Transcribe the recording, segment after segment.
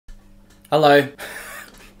Hello.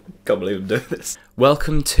 Can't believe I'm doing this.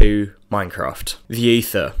 Welcome to MinEcRaFt, The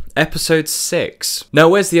Ether, episode 6. Now,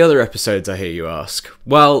 where's the other episodes, I hear you ask?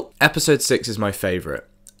 Well, episode 6 is my favourite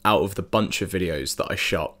out of the bunch of videos that I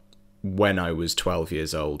shot when I was 12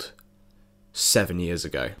 years old. 7 years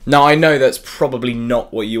ago. Now, I know that's probably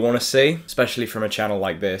not what you want to see, especially from a channel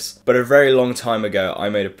like this, but a very long time ago I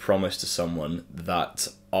made a promise to someone that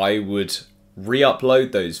I would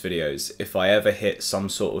re-upload those videos if I ever hit some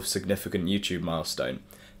sort of significant YouTube milestone.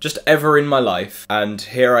 Just ever in my life, and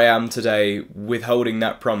here I am today withholding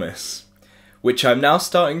that promise, which I'm now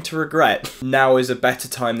starting to regret. Now is a better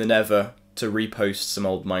time than ever to repost some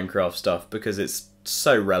old Minecraft stuff because it's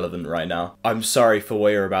so relevant right now. I'm sorry for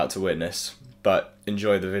what you're about to witness, but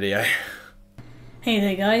enjoy the video. Hey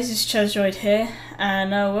there guys, it's Chazroid here,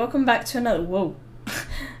 and welcome back to another... Whoa.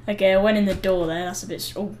 Okay, I went in the door there, that's a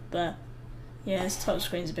bit... Oh, there. Yeah, this touch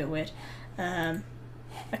screen's a bit weird. Okay,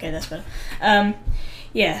 that's better.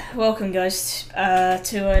 Yeah, welcome guys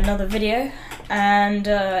to another video, and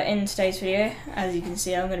in today's video, as you can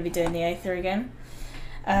see, I'm going to be doing the Aether again.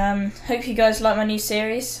 Hope you guys like my new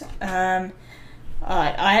series. I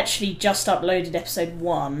actually just uploaded episode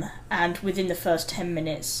 1, and within the first 10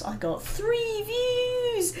 minutes I got 3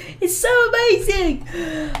 views! It's so amazing!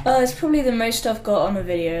 It's probably the most I've got on a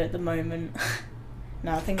video at the moment.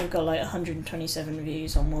 No, I think I've got like 127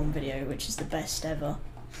 views on one video, which is the best ever,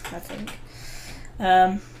 I think.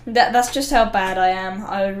 That's just how bad I am.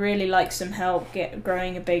 I would really like some help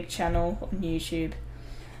growing a big channel on YouTube.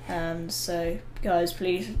 So guys,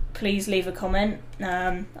 please leave a comment.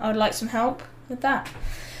 I would like some help with that.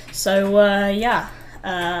 So yeah,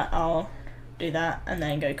 I'll do that and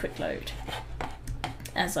then go quick load,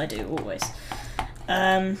 as I do always.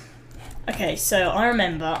 Okay, so I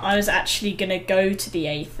remember I was actually gonna go to the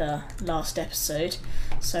Aether last episode.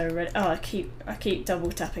 So I keep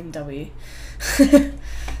double tapping W.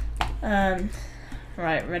 Right,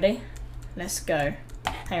 ready? Let's go.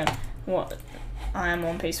 Hang on. What? I am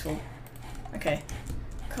on peaceful. Okay.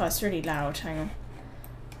 God, it's really loud. Hang on.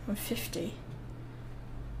 I'm 50.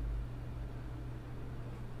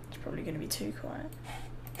 It's probably going to be too quiet.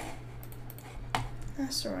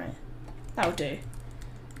 That's alright. That'll do.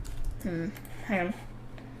 Hang on.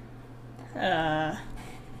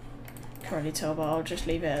 Can't really tell, but I'll just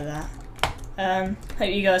leave it at that. Hope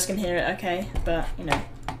you guys can hear it okay, but, you know.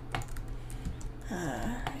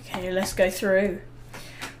 Okay, let's go through.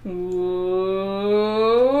 Ooh.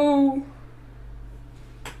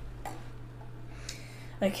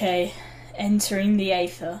 Okay, entering the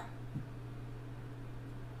Aether.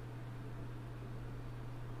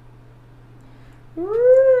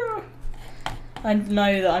 I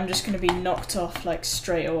know that I'm just going to be knocked off, like,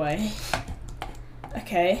 straight away.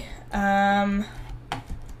 Okay, oh,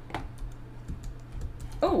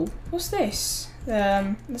 what's this?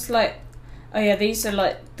 It's like... Oh yeah, these are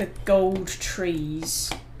like the gold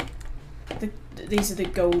trees. These are the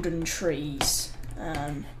golden trees.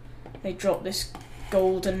 They drop this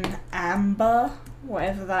golden amber,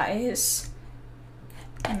 whatever that is.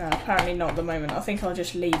 No, apparently not at the moment. I think I'll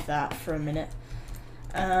just leave that for a minute.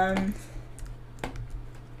 I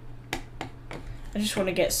just want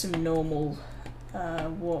to get some normal,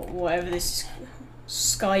 whatever this is,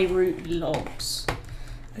 skyroot logs.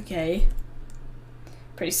 Okay.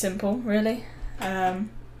 Pretty simple, really. Yeah.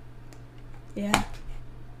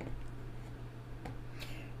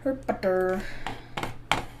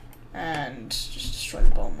 And just destroy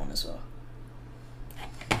the bottom one as well.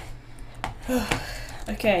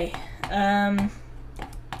 Okay.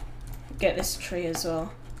 Get this tree as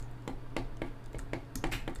well.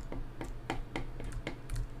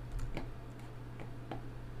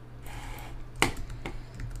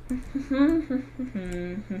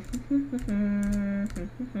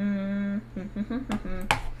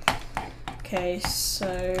 Okay,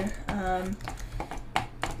 so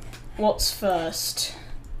what's first?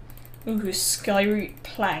 Ooh, skyroot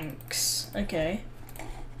planks. Okay.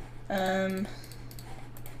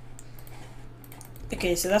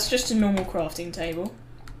 Okay, so that's just a normal crafting table.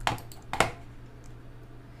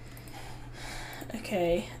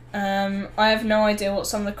 Okay. I have no idea what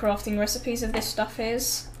some of the crafting recipes of this stuff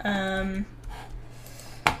is.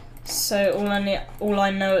 So all I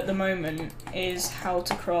know at the moment is how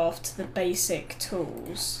to craft the basic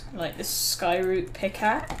tools, like the skyroot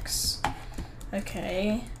pickaxe.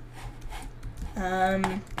 Okay.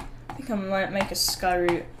 I think I might make a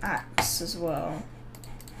skyroot axe as well.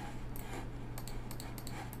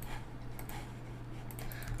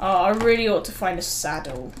 Oh, I really ought to find a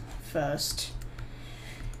saddle first.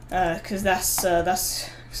 Because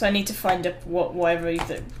because I need to find whatever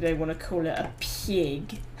they want to call it, a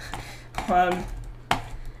pig.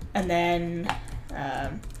 And then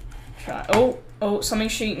try. Oh,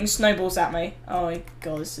 something's shooting snowballs at me. Oh my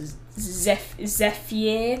god, this is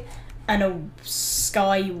Zephyr and a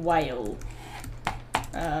sky whale.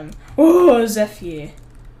 Oh, Zephyr.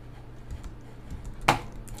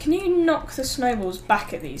 Can you knock the snowballs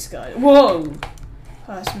back at these guys? Whoa!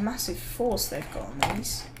 Oh, that's massive force they've got on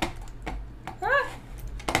these. Ah!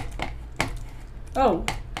 Oh.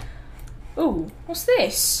 Oh, what's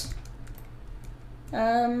this?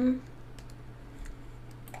 So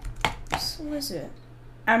what is it?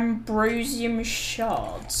 Ambrosium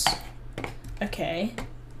shards. Okay.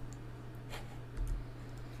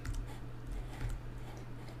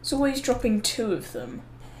 It's always dropping 2 of them.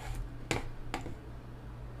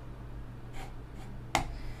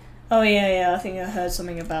 Oh yeah, I think I heard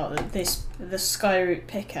something about the Skyroot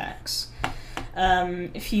pickaxe.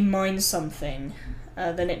 If you mine something,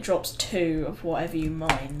 then it drops 2 of whatever you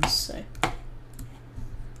mine, so.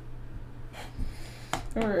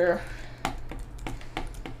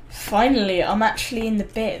 Finally, I'm actually in the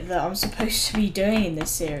bit that I'm supposed to be doing in this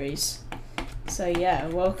series. So yeah,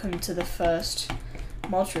 welcome to the first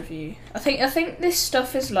mod review. I think this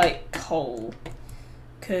stuff is like coal,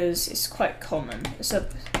 because it's quite common.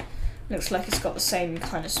 Looks like it's got the same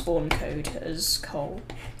kind of spawn code as coal.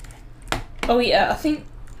 Oh yeah, I think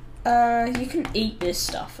you can eat this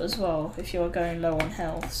stuff as well if you're going low on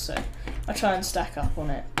health. So I try and stack up on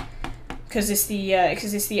it because it's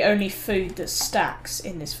the only food that stacks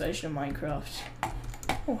in this version of Minecraft.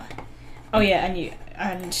 Oh yeah,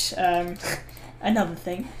 and another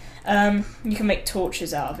thing, you can make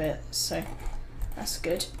torches out of it, so that's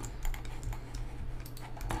good.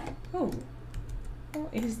 Oh.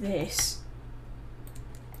 What is this?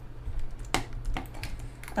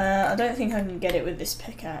 I don't think I can get it with this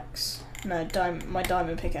pickaxe. No, my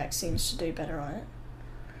diamond pickaxe seems to do better on it.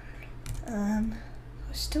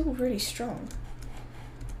 It's still really strong.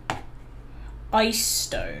 Ice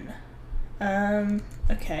stone.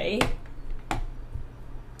 Okay.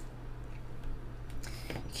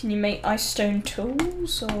 Can you make ice stone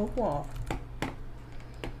tools or what?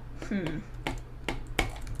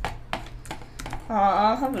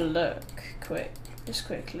 I'll have a look just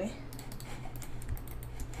quickly.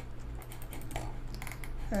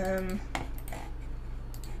 Can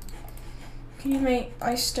you make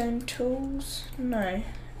ice stone tools? No.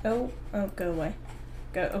 Oh, go away.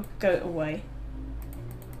 Go away.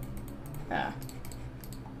 Ah.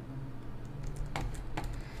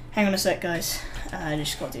 Hang on a sec, guys. I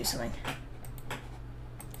just got to do something.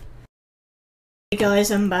 Hey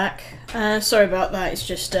guys, I'm back. Sorry about that, it's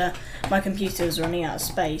just my computer was running out of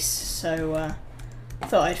space, so I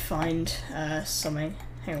thought I'd find something.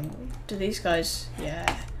 Hang on, do these guys...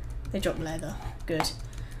 yeah, they drop leather. Good.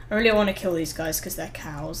 I really want to kill these guys because they're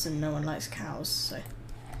cows and no one likes cows, so...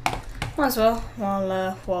 might as well, while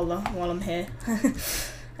I'm here.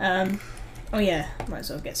 Oh yeah, might as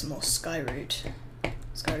well get some more Skyroot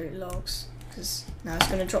logs, because now it's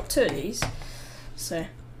going to drop 2 of these, so...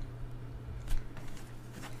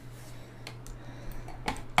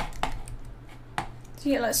 Do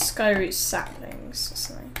you get like Skyroot saplings or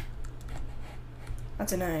something? I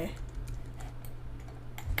don't know.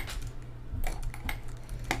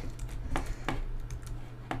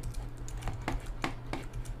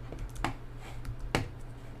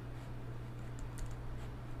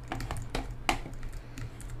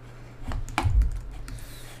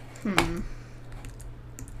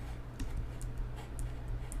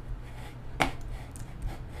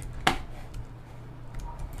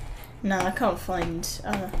 No, I can't find.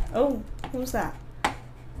 Oh, what was that?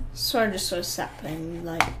 Sorry, I just saw a sapling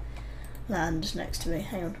like land next to me.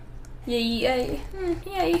 Hang on. Yeah,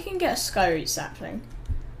 you can get a Skyroot sapling.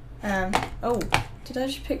 Oh, did I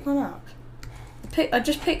just pick one up? I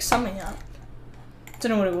just picked something up.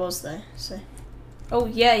 Don't know what it was though. So, oh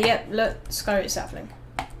yeah, look, Skyroot sapling.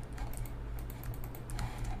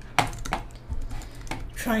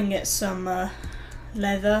 Try and get some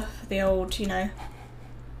leather for the old,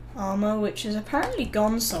 armor, which is apparently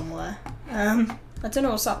gone somewhere. I don't know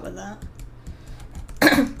what's up with that.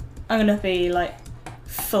 I'm gonna be like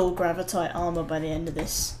full gravitite armor by the end of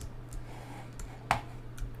this.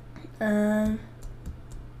 And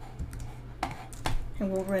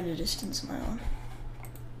what render distance am I on?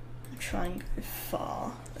 I'm trying to go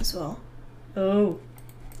far as well. Oh,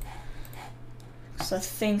 because I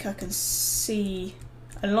think I can see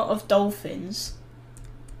a lot of dolphins.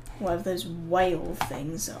 Whatever those whale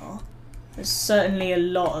things are. There's certainly a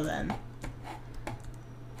lot of them.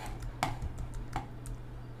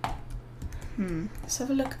 Let's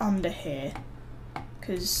have a look under here.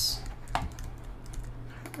 Because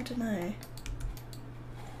I don't know.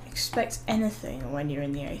 Expect anything when you're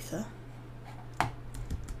in the Aether.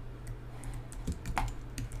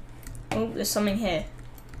 Oh, there's something here.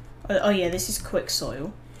 Oh yeah, this is quick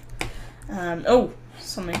soil. Oh,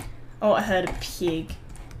 something. Oh, I heard a pig.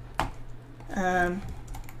 And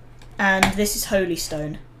this is holy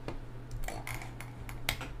stone.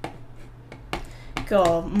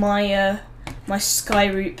 God, my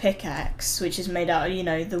skyroot pickaxe, which is made out of, you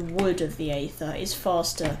know, the wood of the Aether, is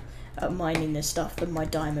faster at mining this stuff than my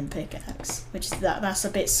diamond pickaxe, which is that's a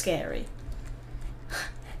bit scary.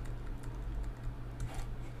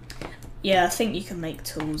 Yeah, I think you can make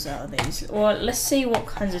tools out of these. Well, let's see what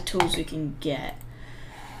kinds of tools we can get.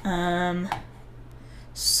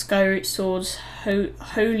 Skyroot swords,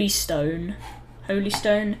 holy stone. Holy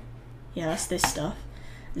stone? Yeah, that's this stuff.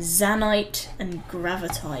 Zanite and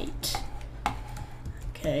gravitite.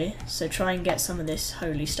 Okay, so try and get some of this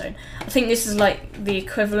holy stone. I think this is like the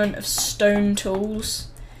equivalent of stone tools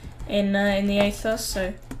in the Aether.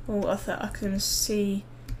 So, oh, I thought I can see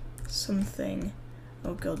something.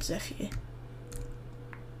 Oh god, Zephyr.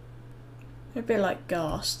 A bit like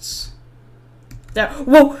ghasts. There.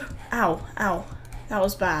 Whoa! Ow! Ow! That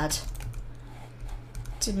was bad.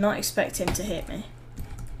 Did not expect him to hit me.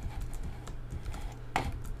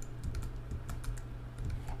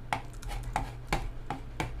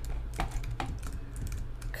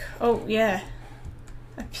 Oh yeah,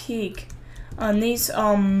 a pig. And these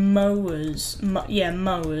are mowers. Yeah,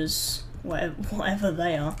 mowers. Whatever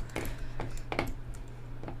they are.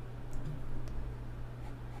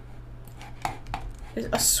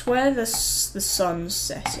 I swear the sun's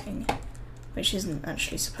setting, which isn't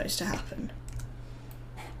actually supposed to happen.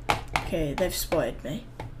 Okay, they've spotted me.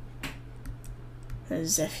 The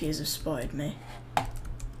Zephyrs have spotted me.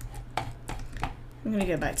 I'm gonna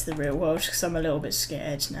go back to the real world because I'm a little bit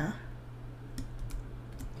scared now.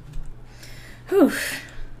 Whew.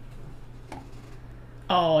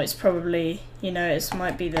 Oh, it's probably, you know, it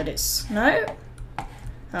might be that it's... No?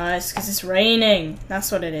 Oh, it's because it's raining.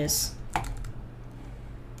 That's what it is.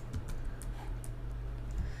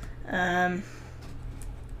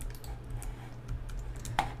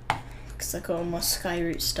 Because I got all my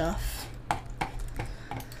skyroot stuff.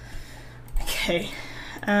 Okay.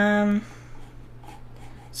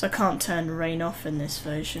 So I can't turn rain off in this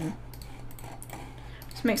version.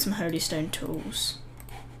 Let's make some holy stone tools.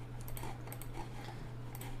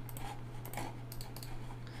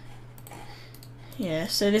 Yeah,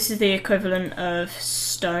 so this is the equivalent of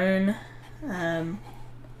stone. Hang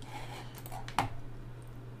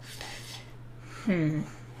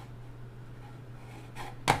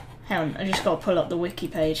on, I just got to pull up the wiki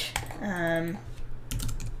page. Hang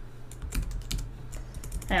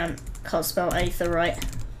on, can't spell Aether right.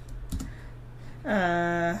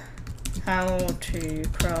 How to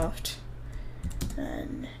craft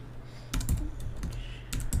and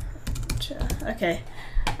okay.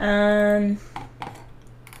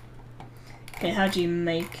 Okay, how do you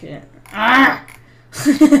make it? Ah!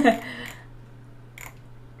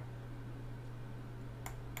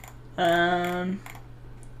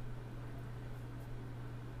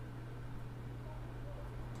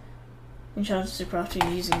 Enchanted to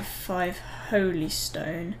crafting using 5 holy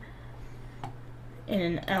stone in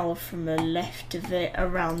an L from the left of it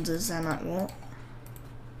around the Zanite. What?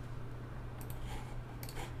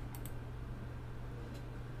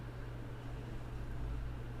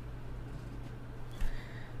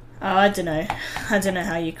 Oh, I don't know. I don't know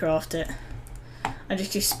how you craft it. I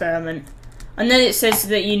just experiment. I know it says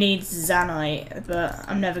that you need Zanite, but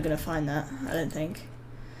I'm never gonna find that, I don't think.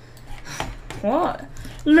 What?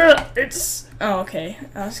 Look, it's... Oh, okay.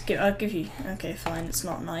 I'll give you... Okay, fine. It's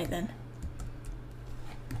not night then.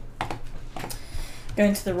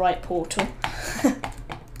 Going to the right portal.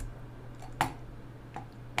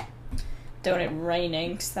 Don't want it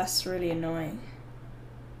raining, because that's really annoying.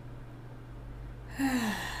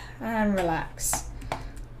 And relax.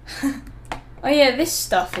 Oh yeah, this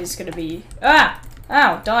stuff is gonna be... Ah!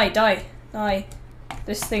 Ow! Die, die, die.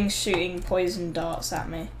 This thing's shooting poison darts at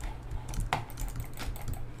me.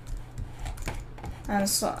 And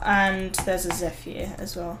there's a Zephyr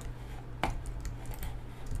as well.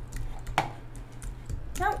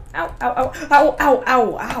 Ow, ow, ow, ow, ow, ow,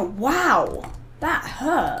 ow, ow, wow! That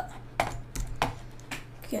hurt.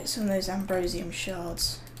 Get some of those ambrosium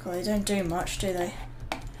shards. God, they don't do much, do they?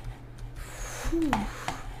 Whew.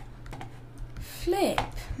 Flip,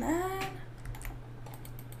 man.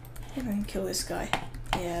 Maybe I can kill this guy.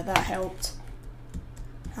 Yeah, that helped.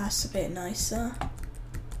 That's a bit nicer.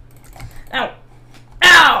 Ow!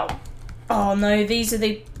 Ow! Oh no, these are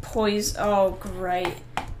the poison. Oh great.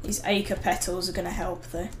 These acre petals are going to help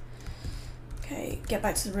though. Okay, get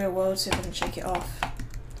back to the real world, see if I can shake it off.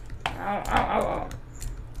 Ow, ow, ow, ow.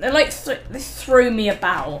 They're like, they throw me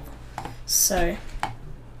about. So,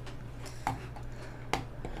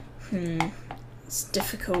 it's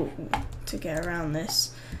difficult to get around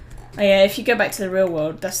this. Oh yeah, if you go back to the real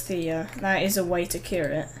world, that's the, that is a way to cure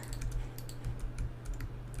it.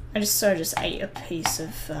 I just ate a piece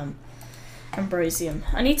of, Ambrosium.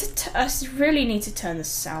 I really need to turn the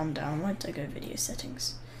sound down. Why don't I go video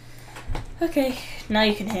settings? Okay, now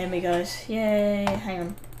you can hear me, guys. Yay! Hang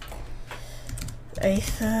on.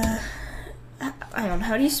 Aether. Hang on.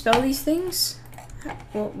 How do you spell these things?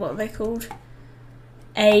 What are they called?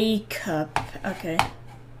 Acre. Okay.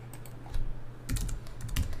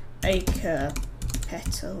 Acre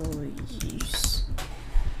petal use.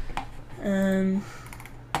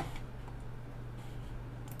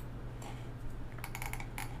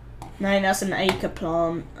 No, that's an acre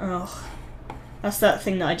plant. Oh, that's that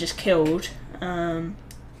thing that I just killed.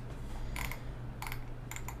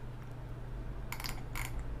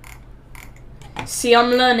 See, I'm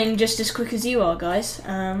learning just as quick as you are, guys.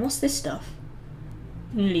 What's this stuff?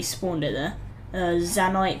 Nearly spawned it there.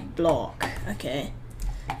 Zanite block. Okay.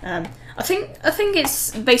 I think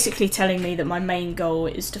it's basically telling me that my main goal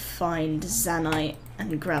is to find zanite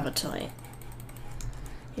and gravitite.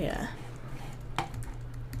 Yeah.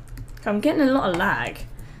 I'm getting a lot of lag.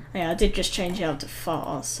 Yeah, I did just change it out to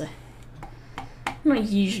far, so I'm not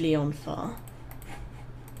usually on far.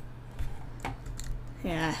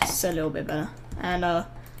 Yeah, it's a little bit better. And oh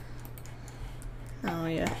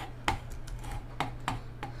yeah.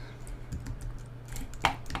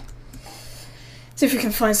 See if we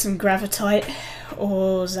can find some gravitite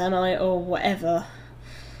or zanite or whatever.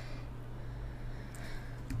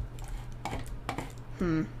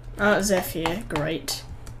 Zephyr, great.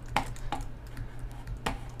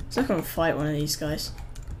 So I can fight one of these guys.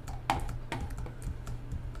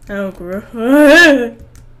 Oh,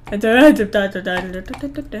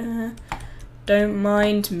 don't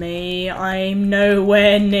mind me, I'm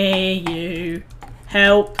nowhere near you.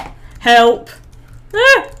 Help! Help!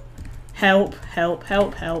 Ah! Help! Help!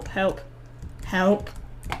 Help! Help! Help! Help!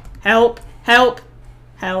 Help! Help!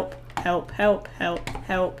 Help! Help! Help! Help!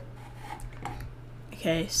 Help!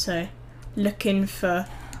 Okay, so looking for.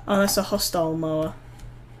 Oh, that's a hostile mower.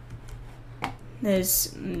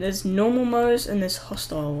 There's normal mowers and there's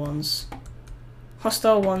hostile ones.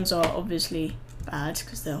 Hostile ones are obviously bad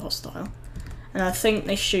because they're hostile. And I think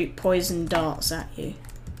they shoot poison darts at you.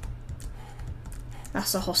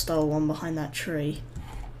 That's a hostile one behind that tree.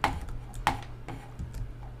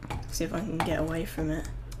 See if I can get away from it.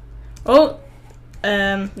 Oh!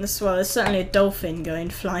 There's certainly a dolphin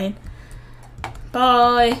flying.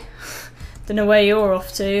 Bye! Don't know where you're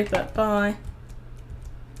off to, but bye.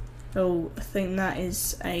 Oh, I think that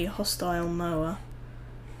is a hostile mower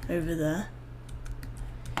over there.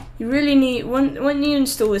 You really need, when you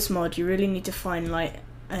install this mod, you really need to find like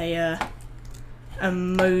a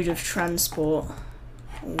mode of transport.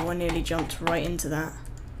 Oh, I nearly jumped right into that.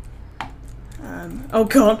 Oh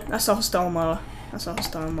god, that's a hostile mower. That's a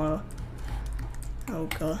hostile mower. Oh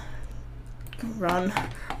god. Run.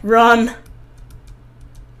 Run!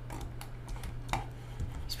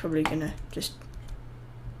 He's probably gonna just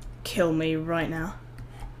kill me right now.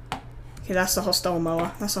 Okay, that's a hostile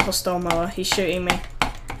mower. That's a hostile mower. He's shooting me.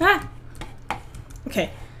 Ah!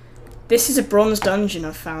 Okay. This is a bronze dungeon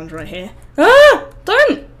I've found right here. Ah!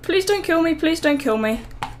 Don't! Please don't kill me. Please don't kill me.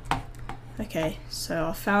 Okay, so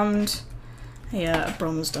I found a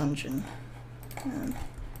bronze dungeon.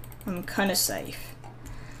 I'm kind of safe.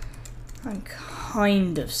 I'm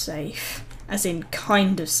kind of safe. As in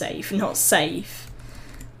kind of safe, not safe.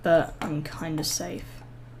 But I'm kind of safe.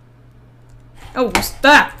 Oh, what's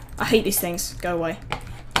that? I hate these things. Go away.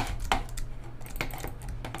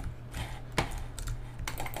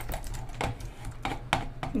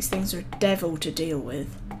 These things are a devil to deal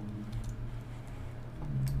with.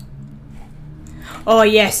 Oh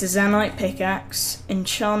yes, a zanite pickaxe,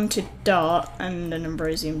 enchanted dart, and an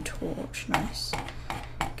ambrosium torch. Nice.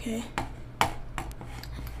 Okay.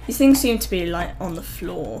 These things seem to be like on the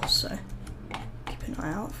floor, so keep an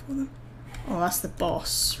eye out for them. Oh, that's the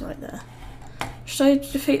boss right there. Should I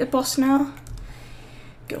defeat the boss now?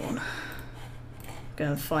 Go on. Go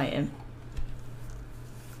and fight him.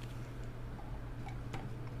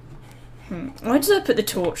 Why did I put the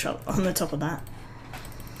torch up on the top of that?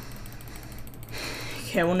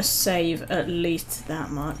 Okay, I want to save at least that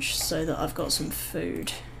much so that I've got some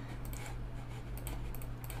food.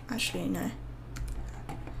 Actually, no.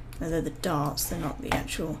 No, they're the darts, they're not the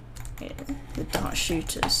actual... the dart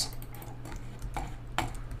shooters.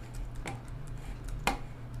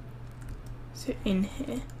 So in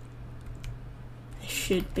here, it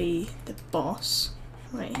should be the boss.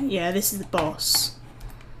 Wait, yeah, this is the boss.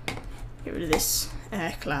 Get rid of this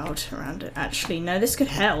air cloud around it. Actually, no, this could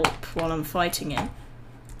help while I'm fighting it.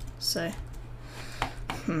 So,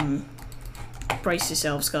 brace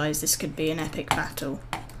yourselves, guys. This could be an epic battle.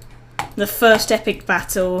 The first epic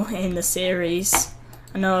battle in the series.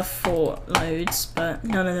 I know I've fought loads, but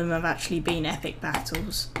none of them have actually been epic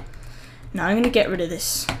battles. Now I'm going to get rid of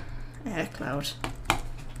this air cloud.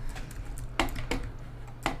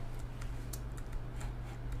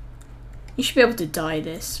 You should be able to dye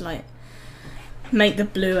this, like, make the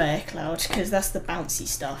blue air cloud, because that's the bouncy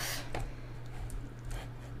stuff.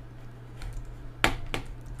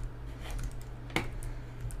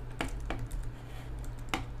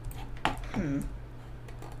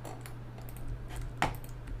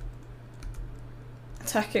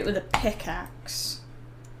 Attack it with a pickaxe.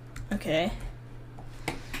 Okay.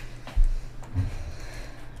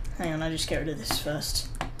 Hang on, I'll just get rid of this first.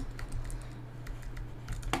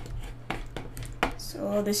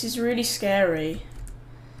 So, this is really scary.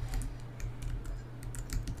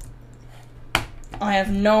 I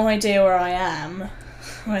have no idea where I am.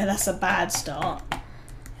 Well, that's a bad start.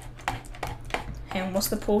 Hang on, what's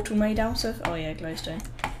the portal made out of? Oh yeah, glowstone.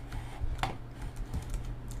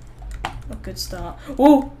 Oh, good start.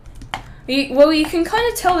 Ooh! Well, you can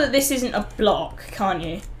kind of tell that this isn't a block, can't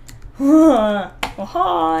you? Oh,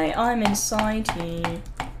 hi! I'm inside you.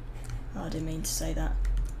 Oh, I didn't mean to say that.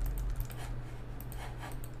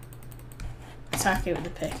 Attack it with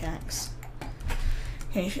the pickaxe.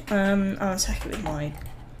 Okay, I'll attack it with my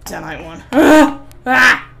dynamite one.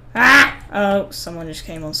 Oh, someone just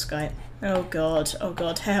came on Skype. Oh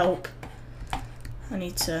god, help. I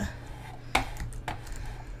need to...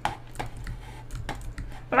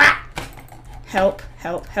 Help.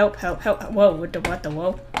 Whoa, what the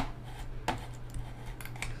whoa?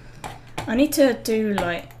 I need to do,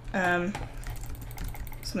 like,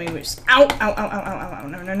 something which... Ow!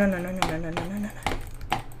 No.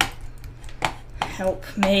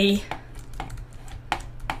 Help me.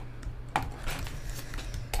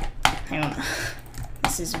 Hang on.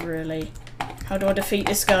 This is really... How do I defeat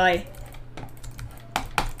this guy?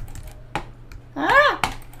 Ah!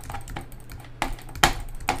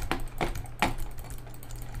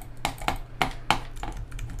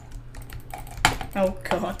 Oh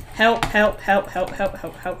god. Help. Ow,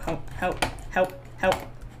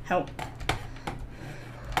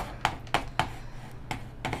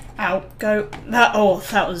 go.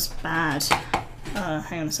 That was bad.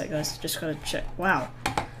 Hang on a sec, guys. Just gotta check. Wow.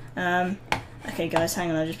 Okay, guys,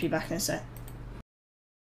 hang on. I'll just be back in a sec.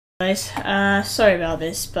 Guys, sorry about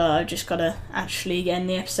this, but I've just gotta actually end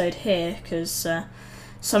the episode here because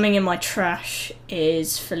something in my trash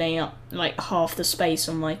is filling up like half the space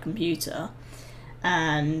on my computer,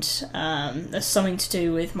 and there's something to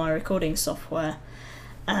do with my recording software,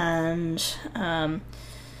 and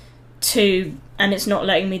it's not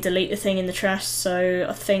letting me delete the thing in the trash. So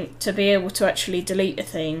I think to be able to actually delete a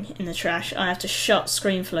thing in the trash, I have to shut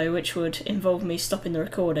ScreenFlow, which would involve me stopping the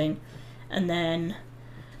recording, and then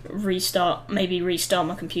maybe restart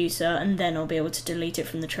my computer, and then I'll be able to delete it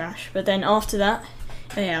from the trash. But then after that,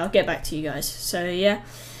 yeah, I'll get back to you guys. So yeah,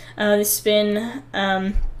 this has been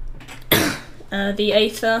the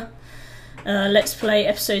Aether Let's Play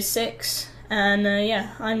episode 6, and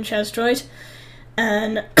yeah, I'm ChazDroid,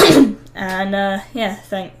 and yeah,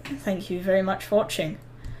 thank you very much for watching.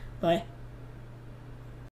 Bye.